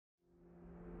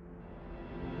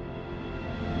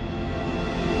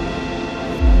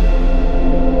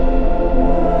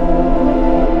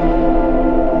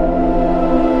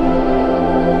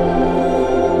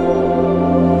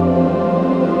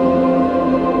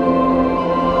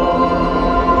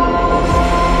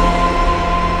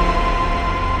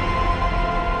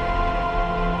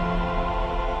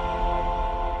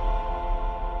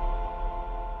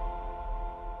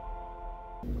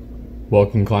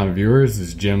Welcome, Climate Viewers. This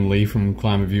is Jim Lee from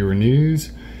ClimateViewer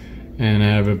News, and I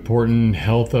have an important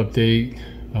health update.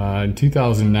 In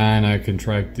 2009, I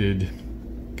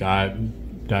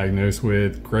got diagnosed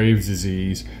with Graves'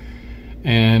 disease,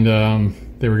 and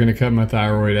they were going to cut my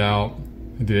thyroid out.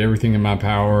 I did everything in my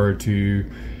power to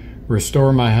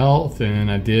restore my health, and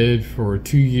I did. For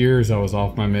 2 years, I was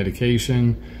off my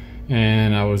medication,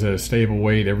 and I was at a stable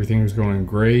weight. Everything was going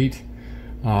great.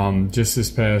 Just this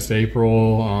past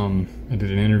April, I did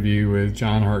an interview with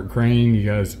John Hart Crane. You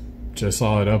guys just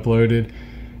saw it uploaded.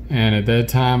 And at that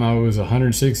time, I was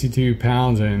 162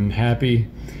 pounds and happy.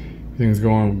 Things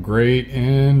going great.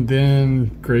 And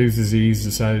then Graves' disease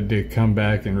decided to come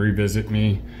back and revisit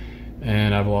me.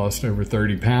 And I've lost over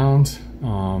 30 pounds.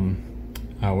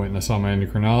 I went and I saw my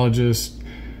endocrinologist.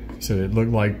 He said it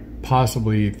looked like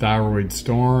possibly thyroid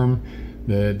storm,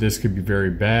 that this could be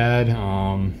very bad.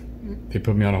 They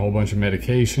put me on a whole bunch of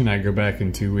medication. I go back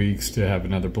in 2 weeks to have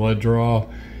another blood draw.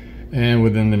 And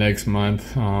within the next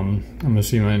month, I'm going to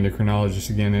see my endocrinologist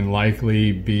again and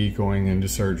likely be going into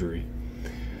surgery.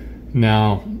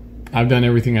 Now, I've done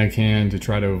everything I can to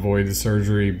try to avoid the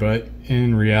surgery, but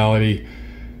in reality,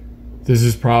 this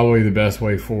is probably the best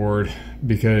way forward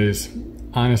because,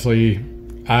 honestly,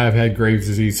 I've had Graves'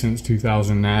 disease since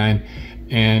 2009,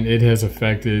 and it has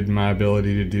affected my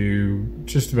ability to do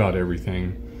just about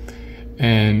everything.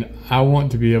 And I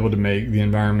want to be able to make the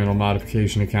Environmental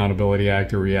Modification Accountability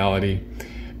Act a reality.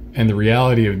 And the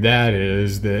reality of that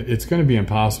is that it's going to be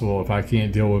impossible if I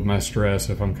can't deal with my stress,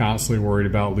 if I'm constantly worried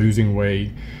about losing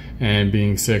weight and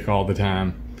being sick all the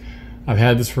time. I've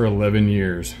had this for 11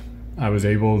 years. I was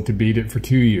able to beat it for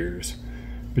 2 years,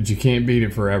 but you can't beat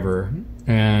it forever.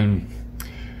 And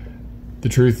the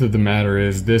truth of the matter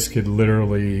is this could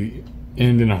literally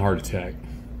end in a heart attack.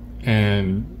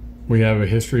 And we have a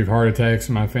history of heart attacks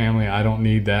in my family. I don't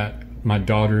need that. My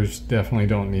daughters definitely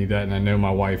don't need that, and I know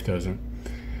my wife doesn't.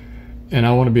 And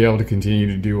I want to be able to continue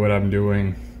to do what I'm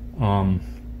doing,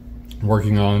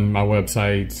 working on my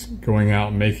websites, going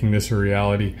out and making this a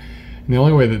reality. And the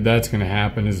only way that that's going to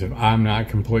happen is if I'm not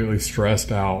completely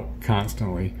stressed out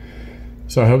constantly.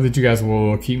 So I hope that you guys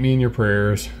will keep me in your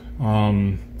prayers. I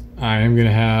am going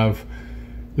to have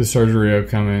the surgery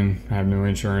upcoming. I have no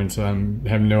insurance. I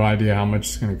have no idea how much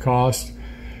it's going to cost.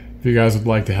 If you guys would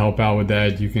like to help out with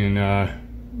that, you can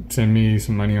send me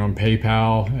some money on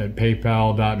PayPal at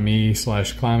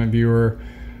paypal.me/climateviewer.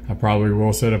 I probably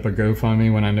will set up a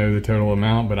GoFundMe when I know the total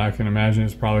amount, but I can imagine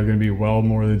it's probably going to be well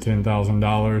more than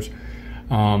 $10,000.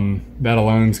 That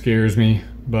alone scares me,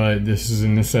 but this is a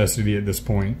necessity at this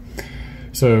point.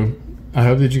 So I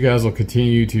hope that you guys will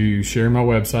continue to share my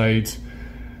websites.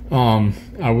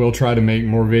 I will try to make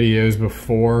more videos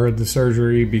before the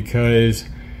surgery because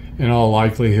in all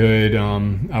likelihood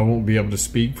I won't be able to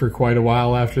speak for quite a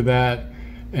while after that,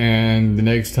 and the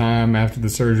next time after the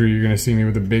surgery you're going to see me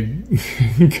with a big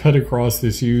cut across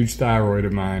this huge thyroid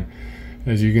of mine.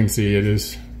 As you can see, it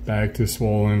is back to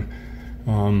swollen.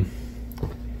 Not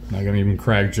going to even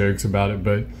crack jokes about it,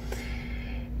 but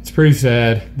it's pretty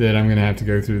sad that I'm going to have to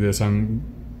go through this. I'm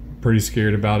pretty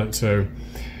scared about it, so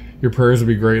your prayers will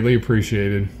be greatly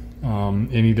appreciated.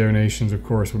 Any donations, of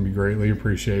course, will be greatly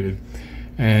appreciated.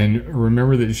 And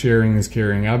remember that sharing is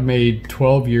caring. I've made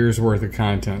 12 years worth of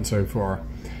content so far,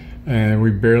 and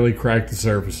we barely cracked the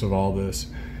surface of all this.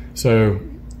 So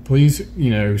please,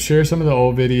 share some of the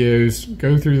old videos.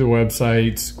 Go through the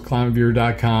websites,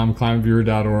 climateviewer.com,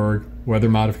 climateviewer.org,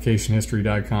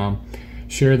 weathermodificationhistory.com.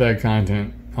 Share that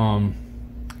content.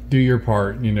 Do your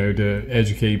part, to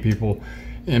educate people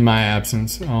in my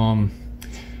absence,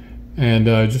 and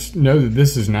just know that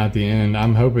this is not the end.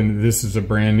 I'm hoping that this is a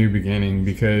brand new beginning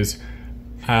because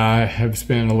I have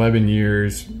spent 11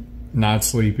 years not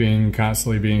sleeping,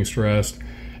 constantly being stressed,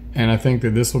 and I think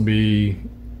that this will be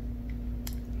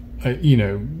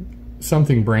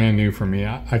something brand new for me.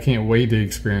 I can't wait to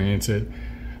experience it.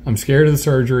 I'm scared of the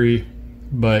surgery,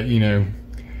 but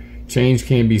change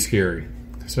can be scary.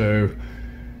 So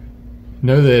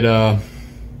know that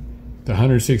the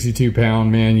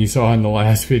 162-pound man you saw in the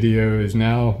last video is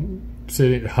now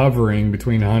hovering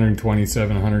between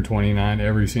 127 and 129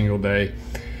 every single day.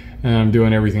 And I'm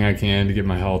doing everything I can to get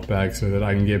my health back so that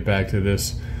I can get back to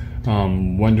this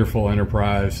wonderful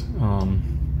enterprise. I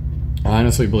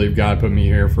honestly believe God put me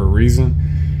here for a reason.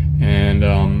 And,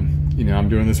 I'm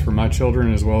doing this for my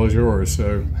children as well as yours.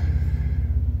 So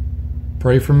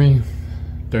pray for me.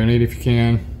 Donate if you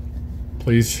can.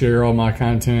 Please share all my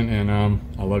content, and I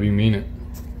love you, mean it.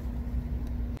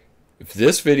 If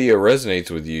this video resonates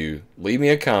with you, leave me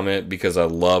a comment because I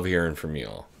love hearing from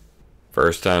y'all.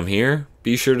 First time here,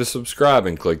 be sure to subscribe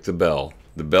and click the bell.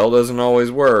 The bell doesn't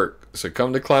always work, So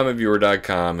come to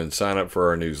ClimateViewer.com and sign up for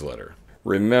our newsletter.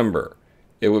 Remember,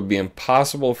 it would be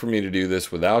impossible for me to do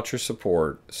this without your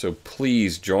support, so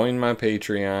please join my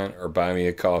Patreon or buy me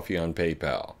a coffee on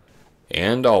PayPal.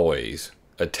 And always,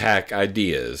 attack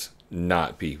ideas,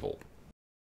 not people.